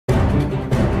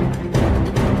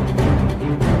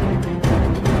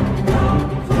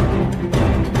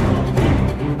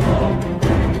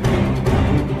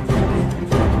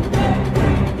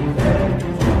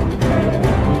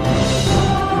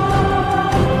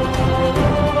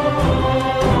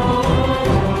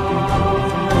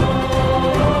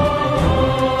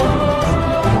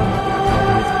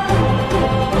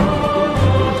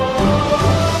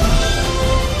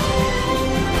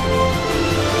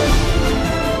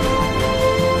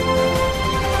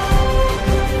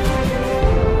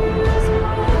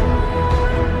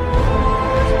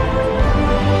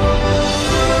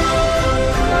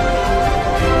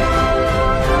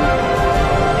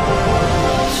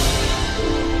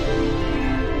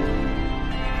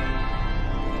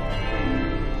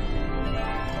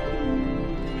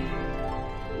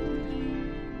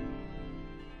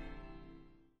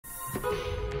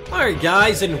Alright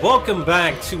guys, and welcome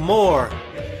back to more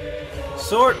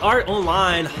Sword Art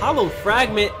Online Hollow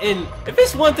Fragment. And if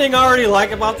it's one thing I already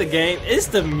like about the game, it's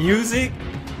the music.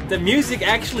 The music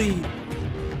actually,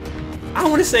 I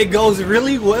want to say, goes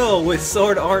really well with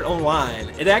Sword Art Online.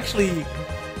 It actually,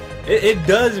 it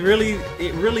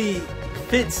really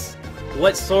fits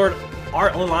what Sword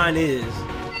Art Online is.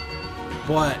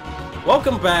 But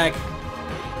welcome back.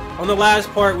 On the last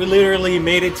part, we literally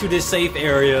made it to this safe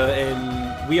area, and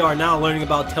we are now learning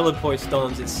about teleport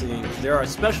stones, it seems. There are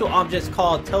special objects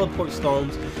called teleport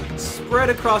stones spread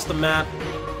across the map.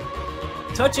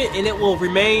 Touch it and it will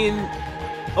remain,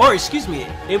 or excuse me,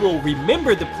 it will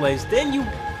remember the place. Then you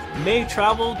may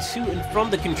travel to and from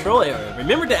the control area.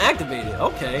 Remember to activate it.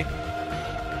 Okay.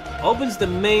 Open the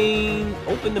main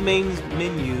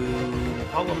menu,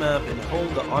 hollow map, and hold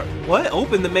the art. What?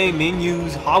 Open the main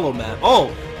menu's hollow map. Oh,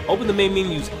 open the main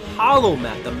menu's hollow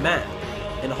map, the map,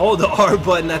 and hold the R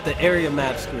button at the area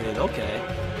map screen. Okay,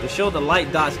 to show the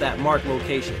light dots that mark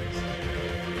locations.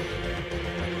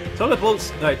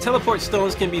 Teleport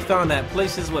stones can be found at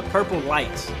places with purple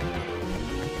lights.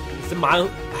 I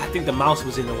think the mouse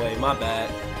was in the way. My bad.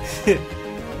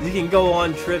 You can go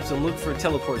on trips and look for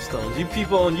teleport stones. You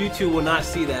people on YouTube will not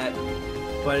see that,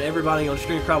 but everybody on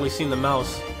stream probably seen the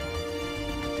mouse.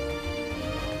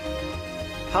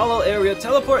 Hollow area,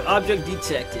 teleport object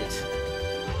detected.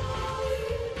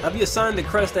 Have you assigned the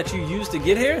crest that you used to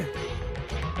get here?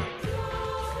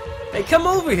 Hey, come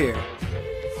over here.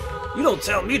 You don't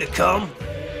tell me to come.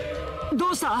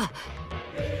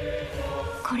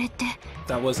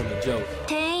 That wasn't a joke.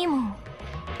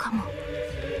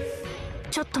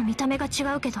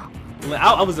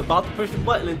 I was about to push the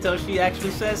button until she actually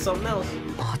said something else.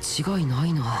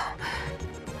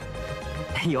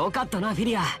 よかったな、フィ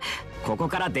リア。ここ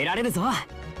から出られるぞ。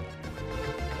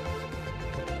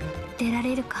出ら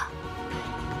れるか。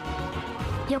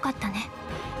よかったね。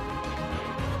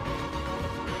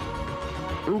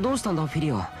どうしたんだ、フィ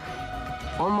リア。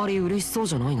あんまり嬉しそう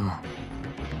じゃないな。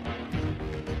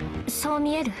そう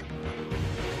見える。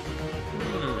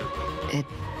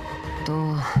フ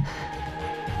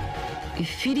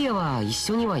ィリアは一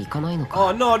緒には行かないのか。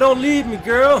Oh no, don't leave me,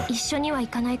 girl. 一緒には行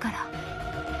かないから。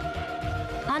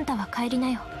あんたは帰りな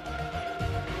よ。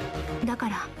だか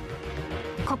ら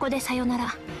ここでさよな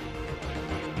ら。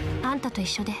あんたと一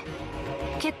緒で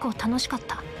結構楽しかっ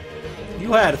た。You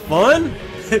had fun?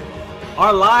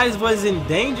 Our lives was in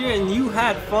danger and you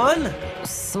had fun?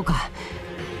 そうか。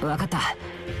わかった。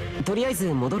とりあえず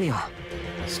戻るよ。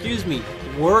Excuse me,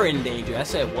 were in danger. I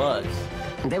said was.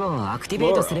 でもアクティベ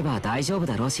ートすれば大丈夫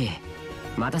だろうし、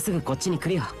またすぐこっちに来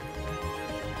るよ。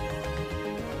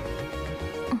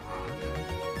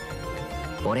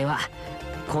俺は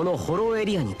このホローエ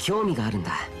リアに興味があるん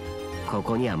だ。こ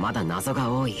こにはまだ謎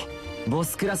が多い。ボ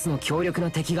スクラスの強力な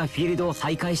敵がフィールドを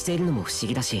徘徊しているのも不思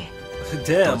議だし、途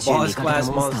中見かけ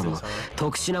たモンスターも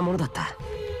特殊なものだった。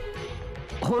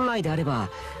本来であれば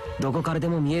どこからで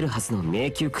も見えるはずの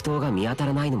迷宮苦闘が見当た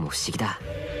らないのも不思議だ。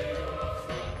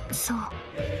そう、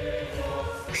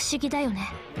不思議だよ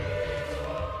ね。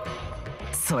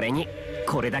それに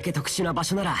これだけ特殊な場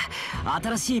所なら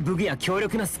新しい武具や強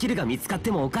力なスキルが見つかっ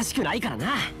てもおかしくないから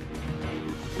な。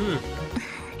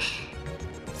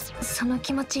その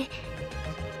気持ち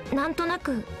なんとな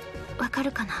くわか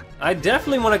るかな。 I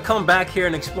definitely want to come back here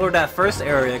and explore that first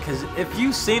area, because if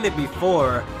you've seen it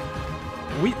before,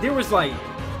 there was like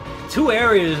 2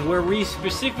 areas where we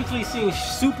specifically seen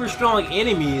super strong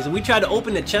enemies, and we tried to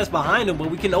open the chest behind them, but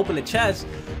we couldn't open the chest.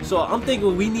 So I'm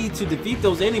thinking we need to defeat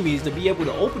those enemies to be able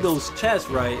to open those chests,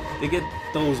 right? To get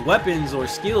those weapons or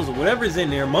skills or whatever's in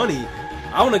there, money.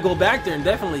 I want to go back there and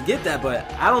definitely get that, but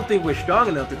I don't think we're strong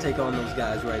enough to take on those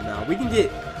guys right now. We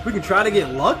can try to get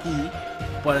lucky,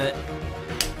 but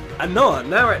no,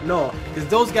 because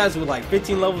those guys were like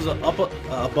 15 levels up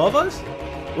above us.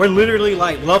 We're literally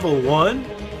like level 1.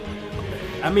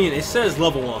 I mean, it says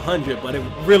level 100, but it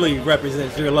really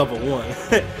represents your level 1.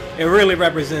 It really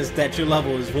represents that your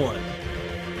level is 1.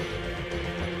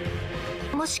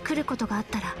 もし来ることがあっ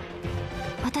たら、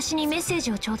私にメッセー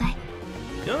ジをちょうだい。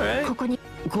Alright. ここに。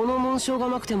この紋章が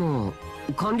なくても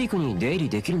管理区に出入り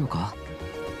できるのか。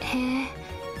へえ、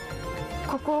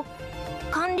ここ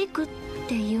管理区っ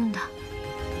て言うんだ。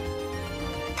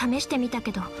試してみた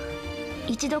けど、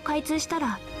一度開通した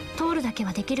ら通るだけ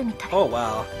はできるみたい。Oh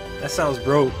wow, that sounds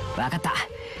broke. わかった。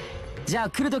じゃあ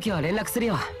来るときは連絡する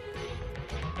よ。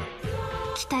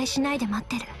期待しないで待っ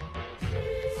てる。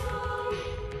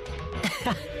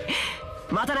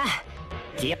またな。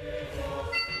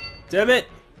Damn it.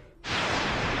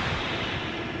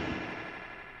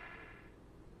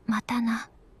 またな。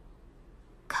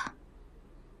か。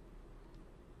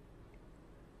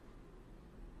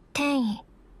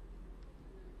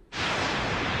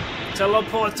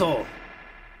Teleporto.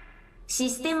 シ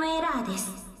ステムエラーで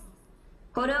す。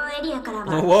フォローエリアからは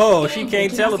Whoa, she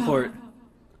can't teleport.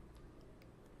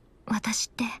 私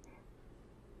って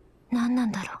何な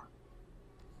んだろ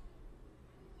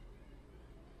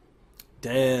う。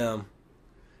 Damn.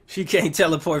 She can't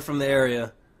teleport from the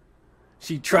area.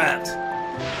 She trapped.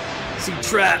 She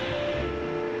trapped.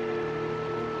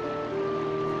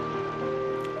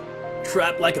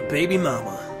 Trapped like a baby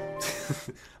mama.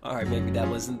 Alright, maybe that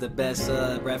wasn't the best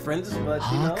reference, but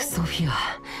you know. Sophia.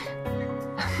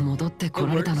 戻ってこ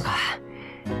られたのか。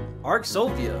Arc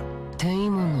Sophia. 転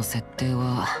移門の設定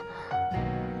は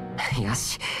よ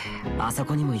し、あそ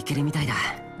こにも行けるみたいだ。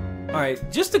 Alright,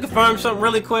 just to confirm something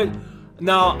really quick.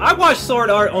 Now, I watched Sword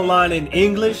Art Online in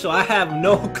English, so I have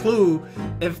no clue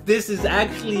if this is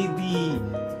actually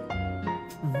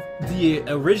the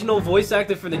original voice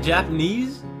actor for the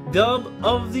Japanese dub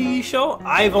of the show.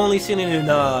 I've only seen it in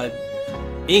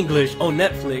English on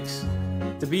Netflix.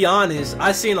 To be honest,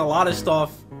 I've seen a lot of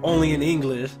stuff only in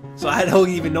English, so I don't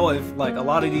even know if like a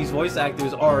lot of these voice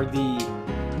actors are the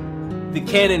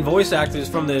canon voice actors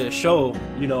from the show,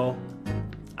 you know.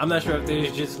 I'm not sure if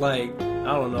there's just like,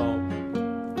 I don't know,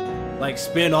 like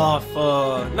spin-off,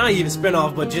 not even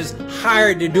spin-off, but just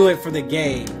hired to do it for the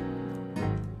game.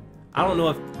 I don't know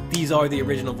if these are the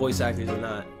original voice actors or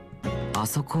not. あ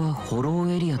そこはホロ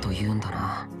ーエリアと言うんだ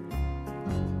な。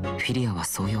フィリアは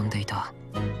そう呼んでいた。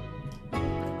フ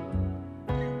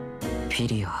ィ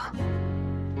リア、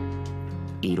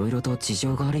いろいろと事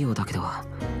情があるようだけど、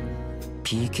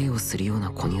PK をするような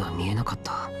子には見えなかっ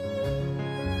た。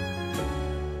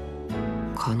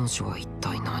彼女は一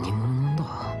体何者なんだ。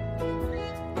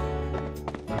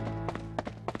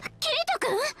キリト君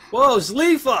Whoa, it's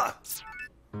Leafa!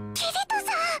 キリト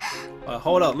さん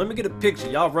Hold up, let me get a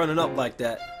picture. Y'all running up like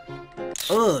that.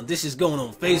 This is going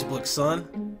on Facebook, son. よ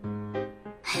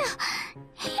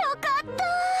かった。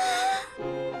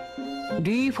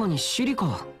リーファにシリ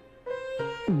か。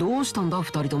どうしたんだ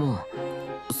二人とも。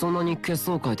そんなに血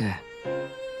相変えて。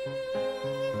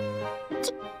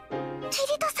キリ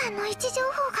トさんの位置情報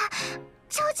が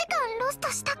長時間ロスト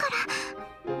したから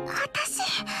私。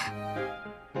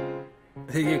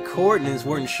The coordinates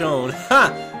weren't shown.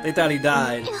 Ha! They thought he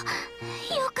died. よ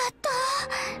かっ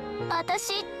た。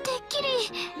私てっきり。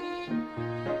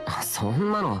そ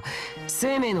んなの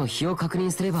生命の日を確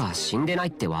認すれば死んでない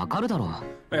ってわかるだろう。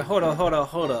Wait, hold up.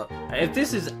 If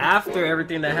this is after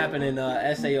everything that happened in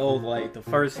SAO, like the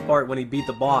first part when he beat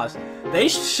the boss, they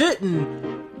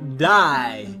shouldn't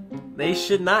die. They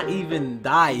should not even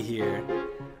die here.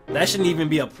 That shouldn't even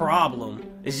be a problem.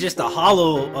 It's just the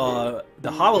hollow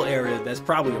area that's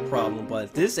probably a problem,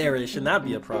 but this area should not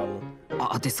be a problem.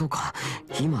 あ、でそうか。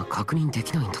今確認で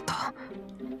きないんだった。っ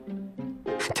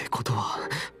てことは、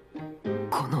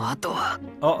この後は。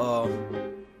Uh-oh.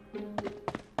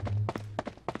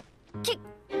 キリ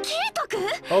ト君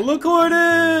Oh, look who it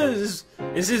is!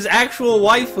 It's his actual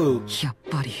waifu. やっ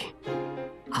ぱり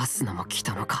アスナも来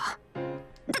たのか。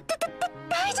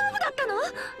大丈夫だったの？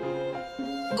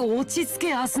落ち着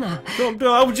けアスナ。I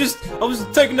was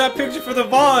taking that picture for the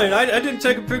Vine. I didn't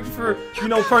take a picture for, you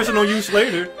know, personal use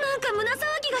later. なんか胸騒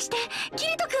ぎがしてキ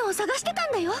リト君を探してた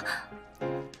んだよ。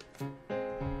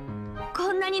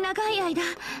こんなに長い間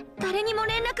誰にも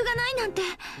連絡がないなんて。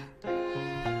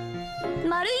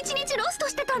丸一日ロスト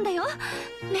してたんだよ。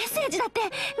メッセージだって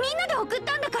みんなで送っ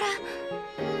たんだから。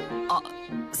あ、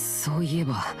そういえ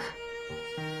ば。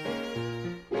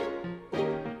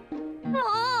もう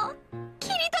キ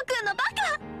リト君のバカ。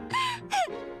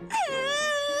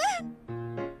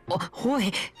お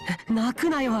い、泣く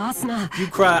なよアスナ。 You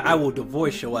cry, I will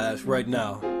divorce your ass right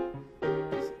now.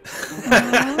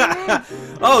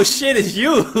 Oh shit, it's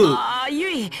you! あ、ユ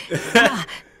イ。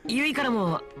ユイから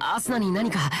もアスナに何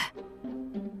か。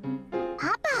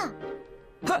パ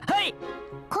パ。はい。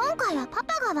今回はパ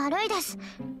パが悪いです。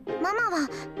ママは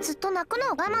ずっと泣くのを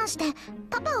我慢して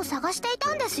パパを探してい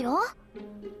たんですよ。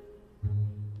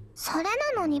それな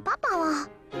のにパパは。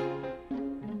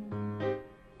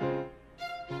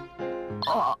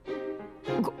あ、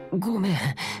ごめん。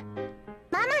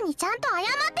ママにちゃんと謝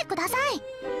ってください。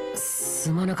す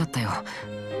まなかったよ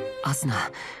アスナ。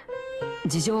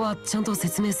事情はちゃんと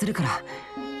説明するから。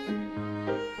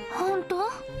本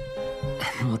当？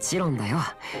もちろんだよ。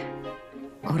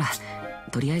ほら、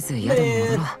とりあえず宿に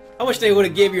戻ろう。 I wish they would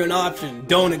have gave you an option.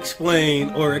 Don't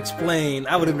explain or explain.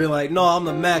 I would have been like, no, I'm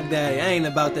the Mac Daddy. I ain't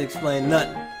about to explain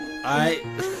nothing. Alright?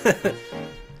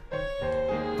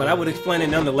 But I would explain it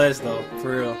nonetheless, though.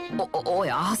 For real. お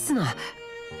い、アスナ。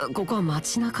ここは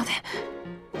街中で。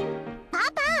パ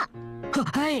パ。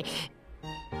はい。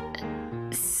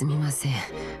すみません。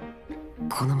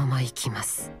このまま行きま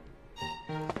す。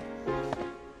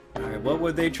Alright, what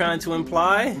were they trying to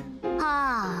imply?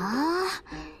 あ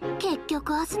あ、結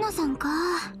局アスナさんか。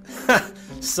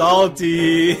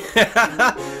Salty.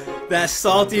 That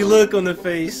salty look on the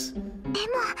face. でも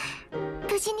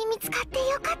無事に見つかって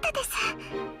よかったです。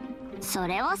そ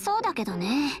れはそうだけど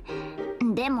ね。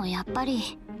でもやっぱ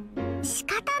り仕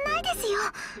方ないですよ。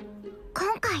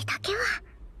今回だけは。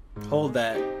Hold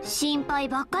that. 心配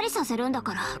ばっかりさせるんだ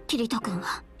から、キリト君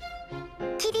は。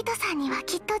キリトさんには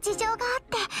きっと事情があっ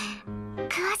て詳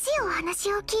しいお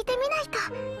話を聞いてみないと。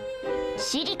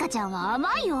シリカちゃんは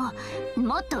甘いよ。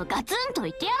もっとガツンと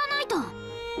言ってやらないと。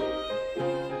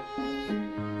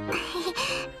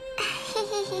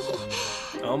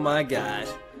Oh my gosh.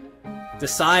 The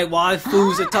side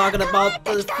waifus are talking about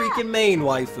the freaking main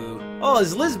waifu. Oh,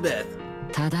 it's Lisbeth.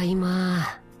 ただい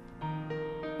ま。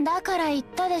だから言っ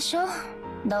たでしょ。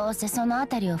どうせそのあ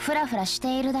たりをフラフラし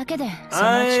ているだけでそ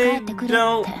のうち帰ってくるって。I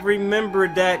don't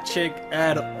remember that chick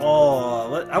at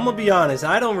all. I'm gonna be honest,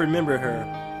 I don't remember her.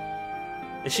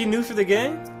 Is she new for the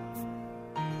game?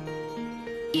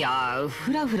 いや、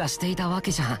フラフラしていたわけ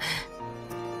じゃ。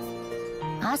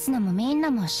アスナもみん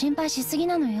なも心配しすぎ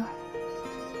なのよ。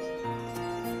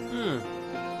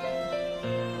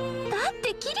だっ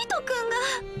てキリト君が。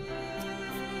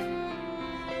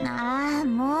ああ、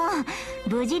もう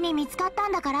無事に見つかった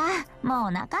んだからも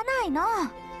う泣かないの。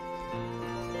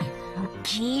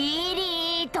キ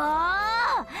リト、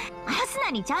アス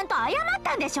ナにちゃんと謝っ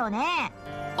たんでしょうね。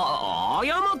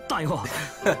謝ったよ。まっ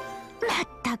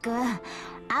たく、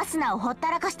アスナをほっ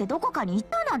たらかしてどこかに行っ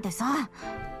たなんてさ。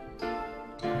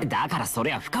だからそ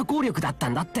れは不可抗力だった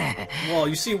んだって。Well,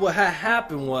 you see what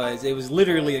happened was it was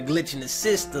literally a glitch in the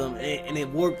system, and it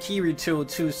warped Kirito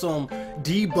to some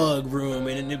debug room,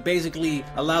 and it basically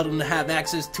allowed him to have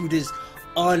access to this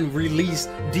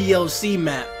unreleased DLC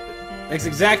map. That's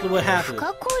exactly what happened. 不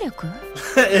可抗力?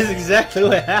 That's exactly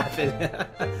what happened.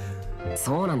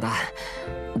 そうなんだ。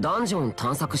ダンジョン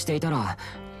探索していたら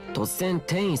突然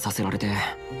転移させられて。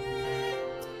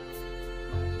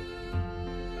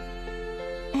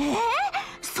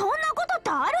そんなことって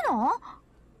あるの？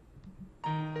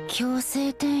強制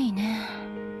転移ね。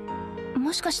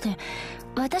もしかして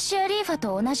私やリーファ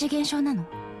と同じ現象なの？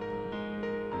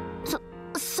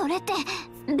それって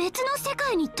別の世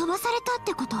界に飛ばされたっ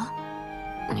てこと？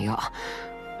いや、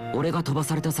俺が飛ば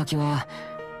された先は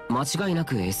間違いな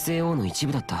く SAO の一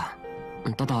部だった。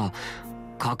ただ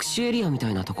隠しエリアみた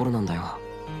いなところなんだよ。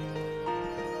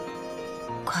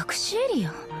隠しエリ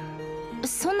ア？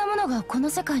そんなものがこの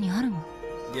世界にあるの？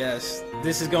 Yes,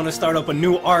 this is gonna start up a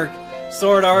new arc,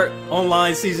 Sword Art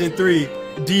Online Season 3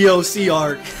 DLC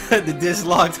arc, the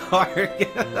dislocked arc.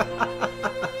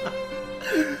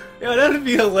 Yo, that'd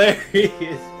be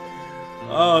hilarious.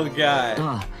 Oh god.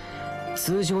 ああ、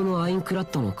通常のアインクラッ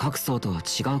ドの各層とは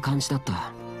違う感じだっ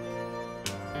た。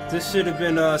This should have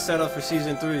been set up for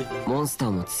Season 3. モンスタ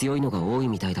ーも強いのが多い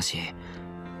みたいだし、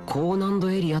高難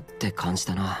度エリアって感じ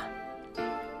だな。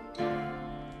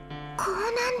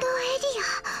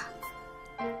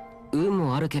運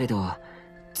もあるけれど、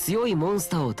強いモンス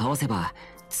ターを倒せば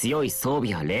強い装備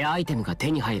やレアアイテムが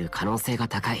手に入る可能性が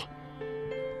高い。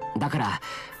だから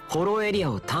ホローエリ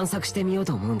アを探索してみよう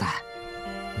と思うんだ。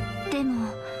でも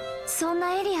そん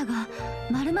なエリアが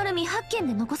まるまる未発見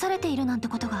で残されているなんて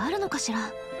ことがあるのかしら。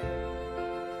ね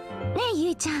え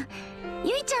ゆいちゃん、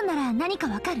ゆいちゃんなら何か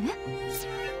わかる？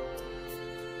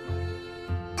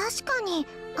確かに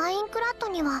アインクラッド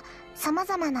には様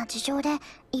々な事情で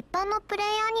一般のプレイ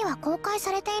ヤーには公開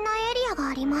されていないエリアが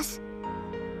あります。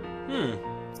で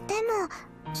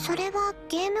もそれは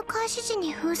ゲーム開始時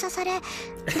に封鎖され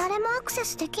誰もアクセ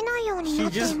スできないようにな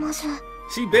っています。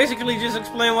She basically just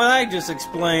explained what I just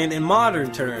explained in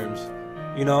modern terms.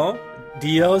 You know,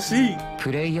 DLC.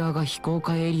 プレイヤーが非公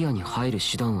開エリアに入る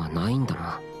手段はないんだな。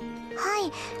は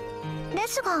い。で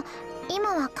すが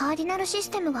今はカーディナルシス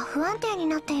テムが不安定に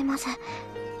なっています。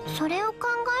それを考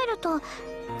えると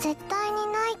絶対に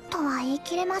ないとは言い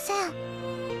切れません。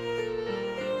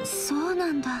そうな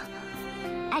んだ。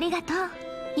ありがとう、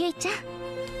ゆいちゃん。いい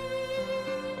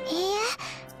え、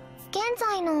現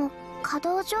在の稼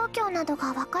働状況など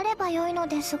が分かればよいの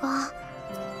ですが。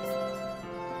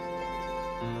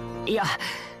いや、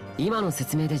今の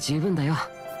説明で十分だよ、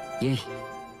ゆい。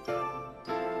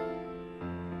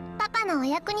パパのお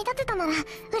役に立てたなら嬉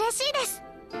しいです。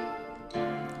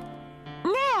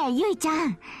ねえゆいちゃ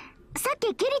ん、さっ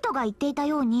きキリトが言っていた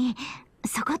ように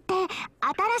そこって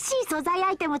新しい素材ア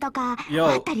イテムとかあ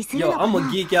ったりするのかな？ I'm gonna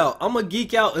geek out. I'm gonna geek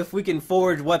out if we can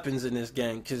forge weapons in this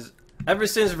game, because Ever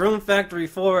since Rune Factory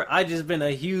 4, I just been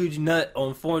a huge nut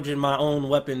on forging my own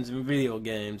weapons in video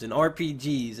games and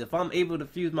RPGs. If I'm able to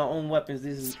fuse my own weapons,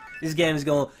 this game is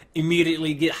gonna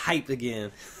immediately get hyped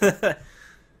again. The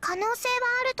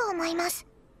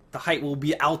hype will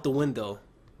be out the window.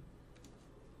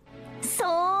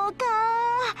 そうか。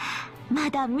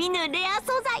まだ見ぬレア素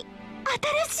材、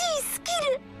新しいスキ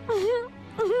ル。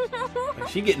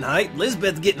She getting hyped.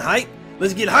 Lisbeth's getting hyped.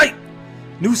 Let's get hyped.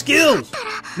 New skills,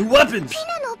 new weapons.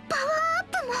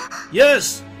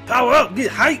 Yes, power up, get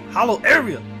hyped. Hollow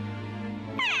area.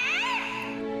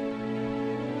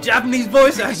 Japanese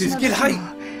voice actors, get hyped.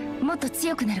 もっと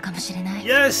強くなるかもしれない。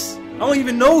 Yes, I don't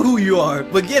even know who you are,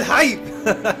 but get hyped.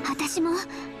 私ももっ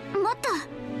と。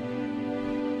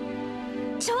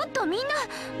ちょっとみん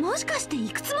な、もしかして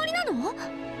行くつもりなの？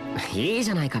いい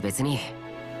じゃないか別に。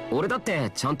俺だっ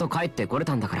てちゃんと帰ってこれ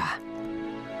たんだから。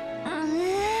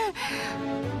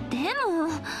でも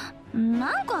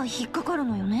なんか引っかかる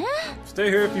のよね。 Stay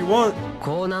here if you want.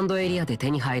 高難度エリアで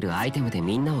手に入るアイテムで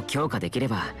みんなを強化できれ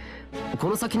ば、こ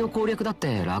の先の攻略だっ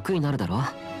て楽になるだろ。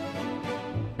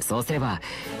そうすれば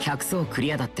100層ク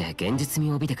リアだって現実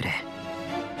味を帯びてくれ。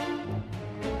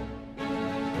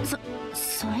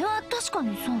それは確か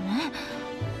にそうね。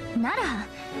なら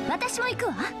私も行く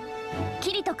わ。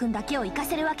キリト君だけを行か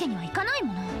せるわけにはいかない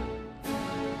もの。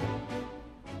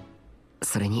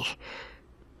それに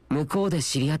向こうで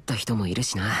知り合った人もいる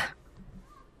しな。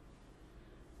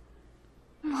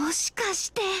もしか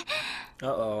して。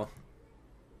 Uh-oh.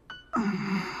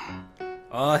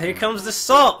 Oh, here comes the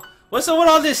salt. What's up with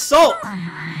all this salt?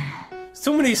 There's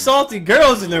too many salty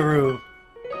girls in the room.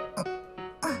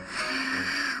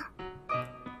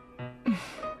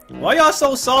 Why y'all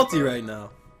so salty right now?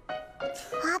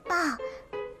 パパ、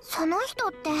その人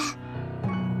って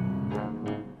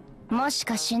もし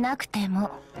かしなくても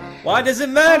Why does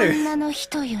it matter? 女の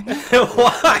人よね。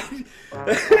 Why?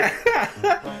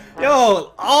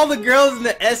 Yo, all the girls in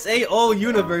the SAO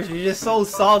universe are just so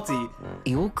salty.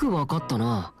 よくわかった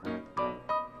な。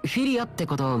フィリアって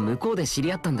ことを向こうで知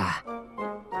り合ったんだ。ほら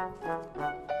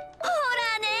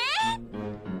ね。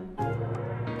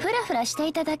フラフラして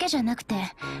いただけじゃなくて、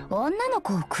女の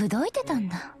子を口説いてたん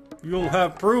だ。 You don't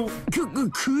have proof?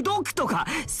 口説くとか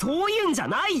そういうんじゃ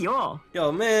ないよ。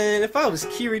 Yo, man, if I was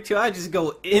Kirito, I'd just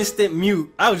go instant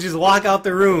mute. I would just walk out the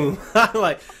room. I'm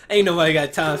like, ain't nobody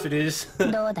got time for this.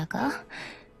 どうだか。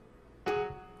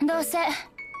どうせ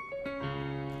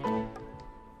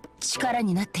力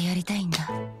になってやりたいんだ。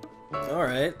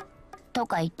 Alright. と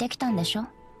か言ってきたんでしょ。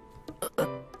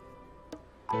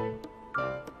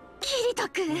キリト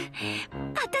君、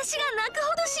私が泣く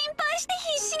ほど心配して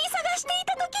必死に探してい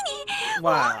た時に、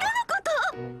女の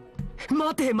子と。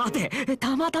待て待て、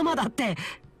たまたまだって。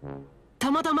た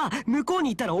またま向こう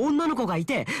に行ったら女の子がい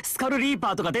て、スカルリーパ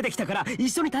ーとか出てきたから一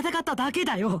緒に戦っただけ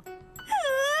だよ。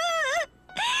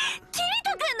キリ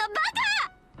ト君のバ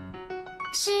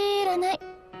カ。知らない。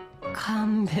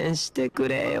勘弁してく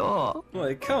れよ。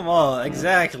 Like, come on,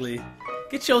 exactly.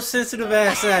 Get your sensitive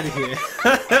ass out of here.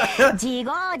 自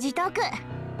業自得。で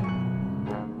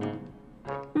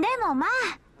もまあ、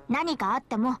何かあっ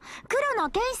ても黒の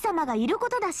剣士様がいるこ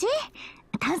とだし、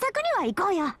探索には行こ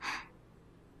うよ。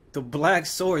 The Black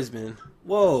Swordsman.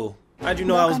 Whoa, how'd you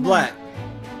know I was black?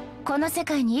 この世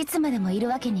界にいつまでもいる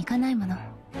わけにいかないもの。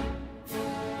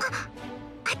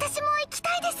私も行き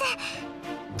たいです。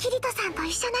キリトさんと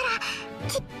一緒な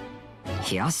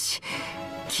ら。よし、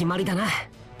決まりだな。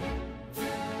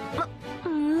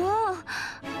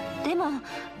でも今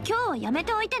日はやめ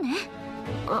ておいてね。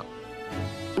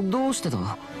どうして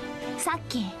だ？さっ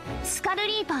きスカル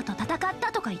リーパーと戦っ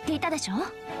たとか言っていたでしょ。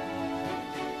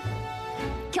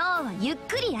今日はゆっ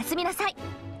くり休みなさい。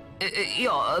い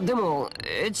やでも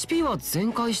HP は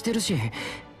全開してるし。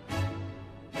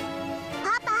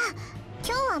パパ、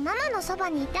今日はママのそば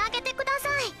にいてあげてくださ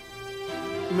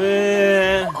い。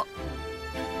Man,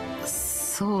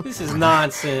 そう。 this is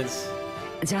nonsense.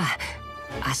 じゃあ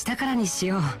明日からにし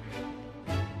よう。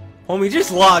 Homie,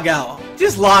 just log out.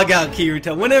 Just log out,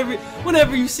 Kirito.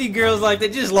 Whenever you see girls like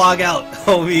that, just log out,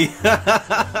 homie.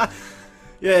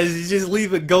 Yeah, you just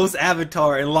leave a ghost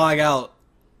avatar and log out.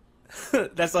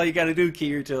 That's all you gotta do,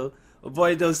 Kirito.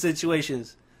 Avoid those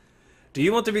situations. Do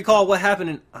you want to recall what happened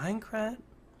in Aincrad?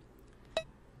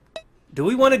 Do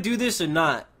we want to do this or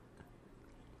not?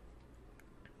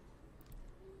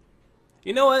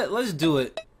 You know what? Let's do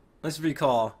it. Let's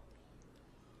recall.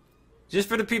 Just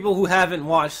for the people who haven't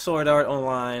watched Sword Art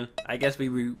Online, I guess we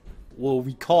will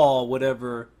recall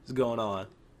whatever is going on.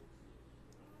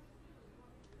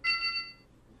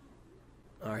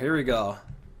 Alright, here we go.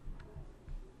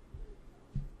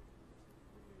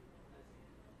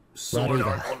 Sword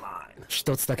Art Online.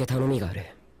 一つだけ頼みがある。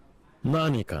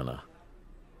何かな。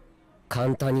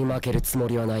簡単に負けるつも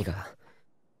りはないが、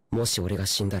もし俺が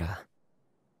死んだら、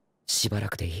しばら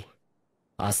くでいい。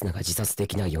アスナが自殺で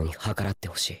きないように計らって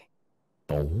ほしい。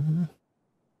おう、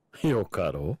よ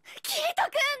かろう。キリトく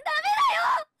ん、ダメだよ。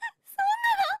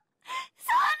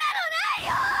そんなのない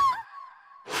よ。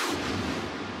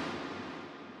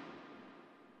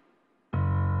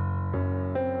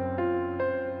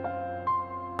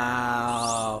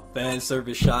Wow, fan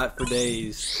service shot for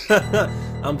days.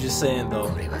 I'm just saying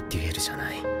though. これはデュエルじゃ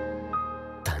ない。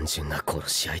単純な殺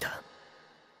し合いだ。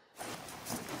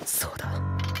そうだ。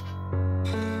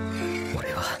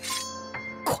俺は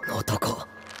この男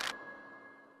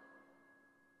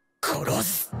殺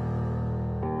す。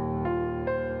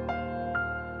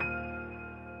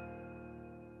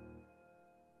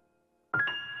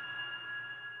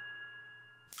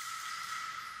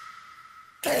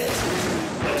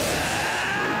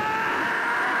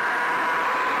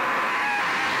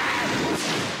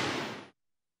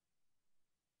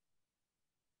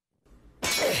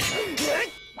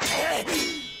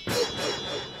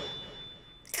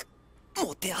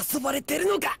もてあそばれてる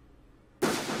のか。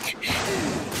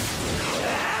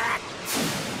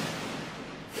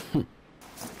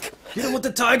Get him with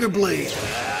the Tiger Blade.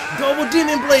 Double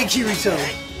Demon Blade, Kirito.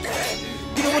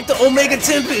 Get him with the Omega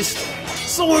Tempest.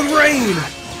 Sword Rain.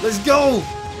 Let's go.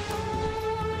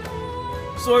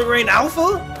 Sword Rain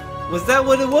Alpha? Was that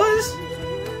what it was?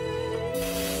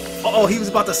 Uh oh, he was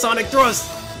about to Sonic Thrust.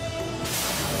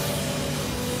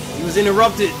 He was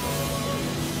interrupted.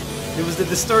 It was the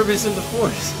disturbance in the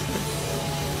force.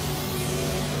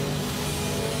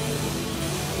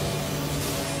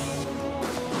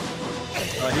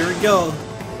 Here we go.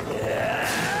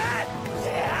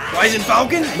 Rising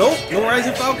Falcon? Nope, no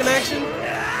Rising Falcon action.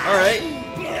 Alright.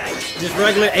 Just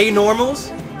regular A normals.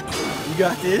 You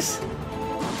got this.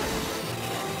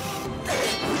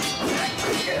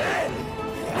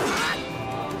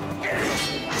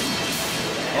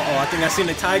 Uh-oh, I think I seen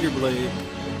the Tiger Blade.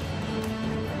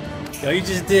 Yo, you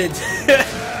just did.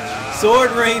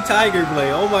 Sword Rain Tiger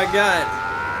Blade. Oh my god.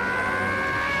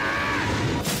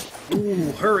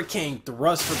 Ooh, Hurricane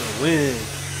Thrust for the win.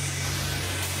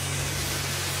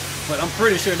 But I'm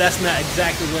pretty sure that's not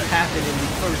exactly what happened in the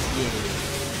first game.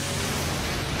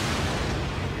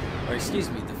 Or excuse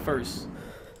me, the first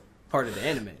part of the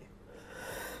anime.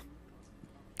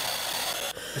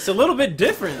 It's a little bit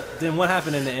different than what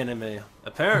happened in the anime,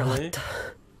 apparently.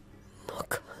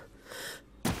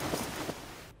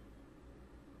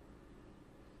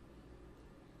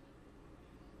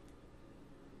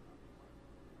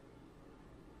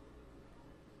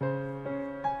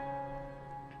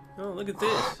 Oh, look at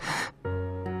this.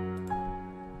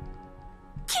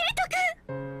 Kirito-kun!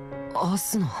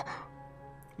 Asuna.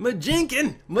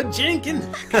 Majinkin! Majinkin!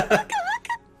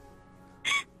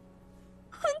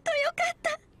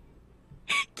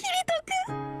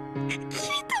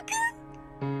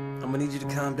 I'm gonna need you to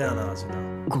calm down,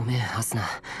 Asuna. ごめん、アスナ。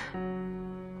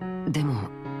でも、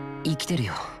生きてる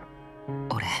よ。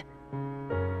俺。よ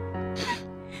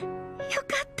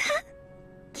かった。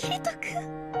キリト君。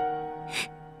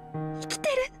生きて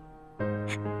る。本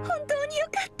当によ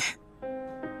かっ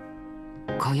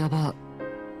た。カヤバ、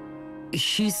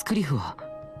ヒースクリフは？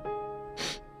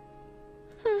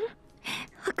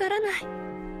わからない。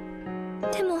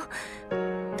でも、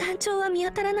団長は見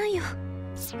当たらないよ。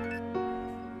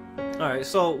Alright,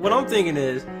 so what I'm thinking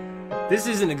is, this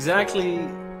isn't exactly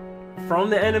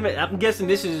from the anime. I'm guessing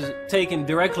this is taken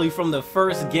directly from the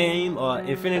first game,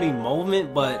 Infinity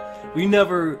Moment, but it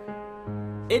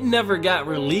never got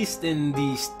released in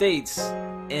the States,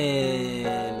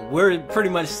 and we're pretty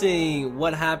much seeing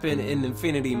what happened in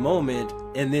Infinity Moment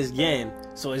in this game.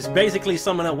 So it's basically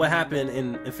summing up what happened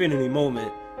in Infinity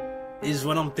Moment, is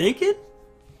what I'm thinking?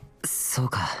 そう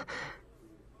か。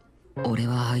俺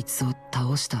はあいつを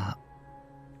倒した。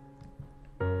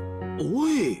お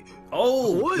い。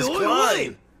Oh, it's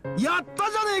Klein. やった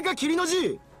じゃねえか、霧の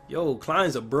字。 Yo,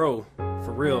 Klein's a bro.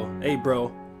 For real. Hey,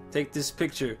 bro. Take this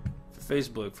picture for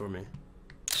Facebook for me.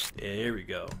 Yeah, here we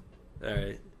go.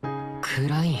 Alright. ク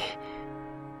ライン。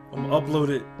I'm gonna upload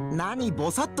it. 何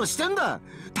ボサッとしてんだ。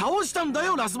倒したんだ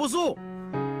よ、ラスボスを。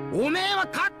おめえは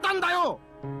勝ったんだよ。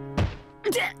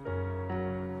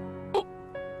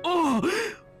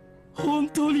本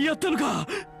当にやったのか。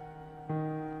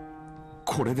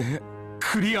これで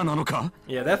クリアなのか。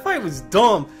 Yeah, that fight was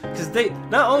dumb because they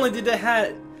not only did they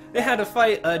had to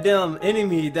fight a damn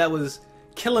enemy that was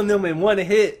killing them in one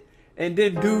hit, and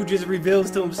then dude just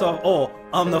reveals to himself, "Oh,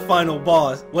 I'm the final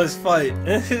boss. Let's fight."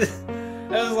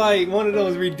 That was like one of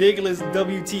those ridiculous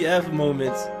WTF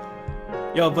moments.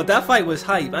 Yo, but that fight was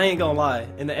hype. I ain't gonna lie.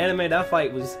 In the anime, that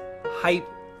fight was hype.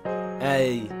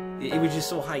 Hey, it was just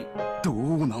so hype. ど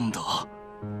うなんだ。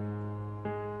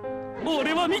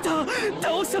俺は見た。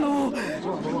倒したの。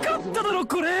勝っただろ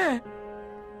これ。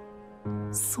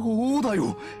そうだ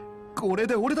よ。これ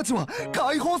で俺たちは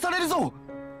解放されるぞ。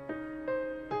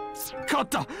勝っ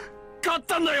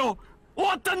たんだよ。終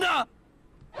わったんだ。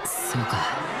そうか。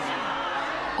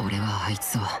俺はあい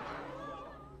つを。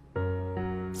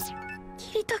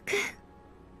キリト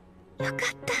君、よかっ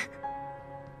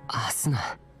た。アス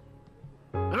ナ。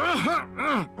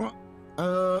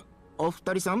お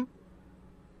二人さん、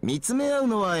見つめ合う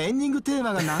のはエンディングテー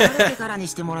マが流れてからに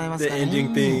してもらえますかね。 The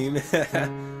ending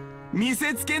theme. 見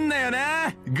せつけんなよ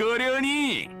な、ご両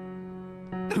人。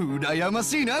羨ま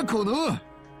しいな、この。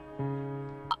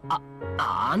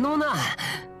あのな。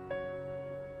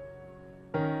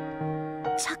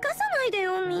茶化さないで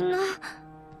よ、みんな。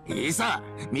いいさ、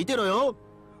見てろよ。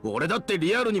俺だって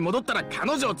リアルに戻ったら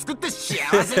彼女を作って幸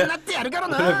せになってやるから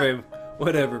な。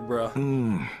whatever,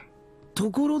 bro.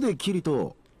 ところでキリ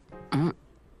ト、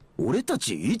俺た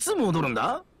ちいつ戻るん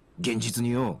だ？現実に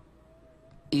よ。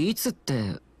いつっ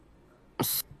て。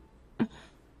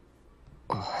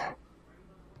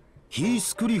ヒー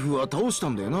スクリフは倒した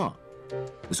んだよな。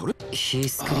それ？ヒー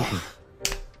スクリフ。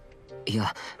い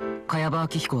や、茅場明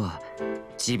彦は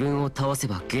自分を倒せ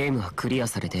ばゲームはクリア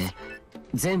されて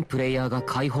全プレイヤーが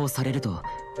解放されると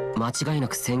間違いな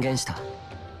く宣言した。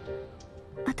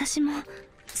私も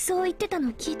そう言ってた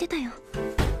の聞いてたよ。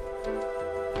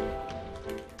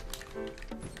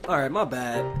Alright, my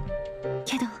bad.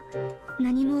 けど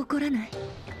何も起こらない。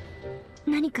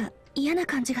何か嫌な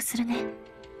感じがするね。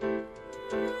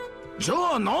じ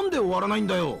ゃあなんで終わらないん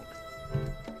だよ。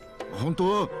本当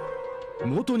は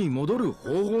元に戻る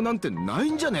方法なんてない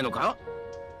んじゃねえのか？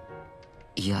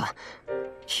いや、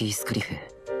ヒースクリフ、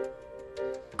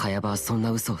茅場はそん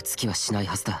な嘘をつきはしない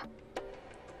はずだ。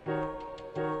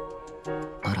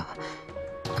なら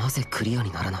なぜクリア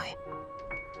にならない？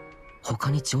他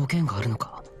に条件があるの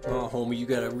か？ Oh, homie, you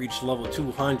gotta reach level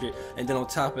 200, and then on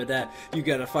top of that, you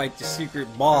gotta fight the secret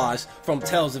boss from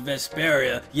Tales of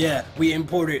Vesperia. Yeah, we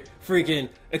imported freaking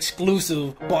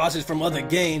exclusive bosses from other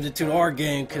games into our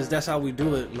game, cause that's how we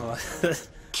do it. No.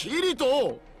 キリ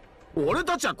ト、俺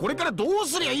たちはこれからどう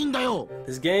すりゃいいんだよ。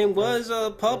 This game was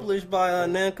published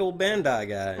by Namco Bandai,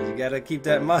 guys. You gotta keep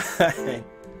that in mind.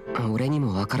 俺に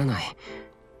もわからない。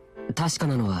確か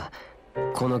なのは、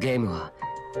このゲームは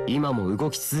今も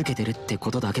動き続けてるってこ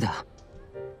とだけだ。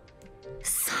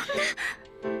そん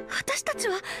な、私たち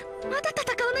はまだ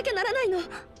戦わなきゃならないの？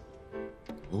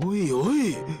おいお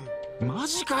い、マ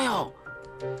ジかよ。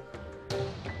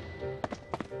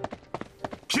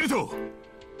キリト、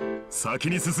先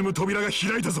に進む扉が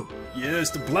開いたぞ。 Yeah,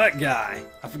 it's the black guy.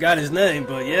 I forgot his name,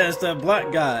 but yeah, it's that black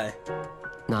guy.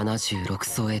 76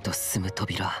層へと進む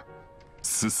扉。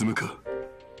進むか。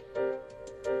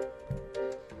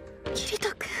キリト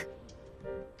君。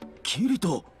キリ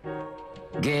ト。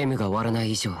ゲームが終わらな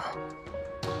い以上、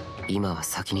今は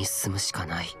先に進むしか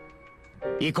ない。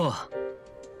行こ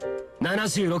う。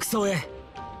76層へ。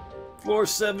Floor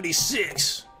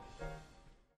 76.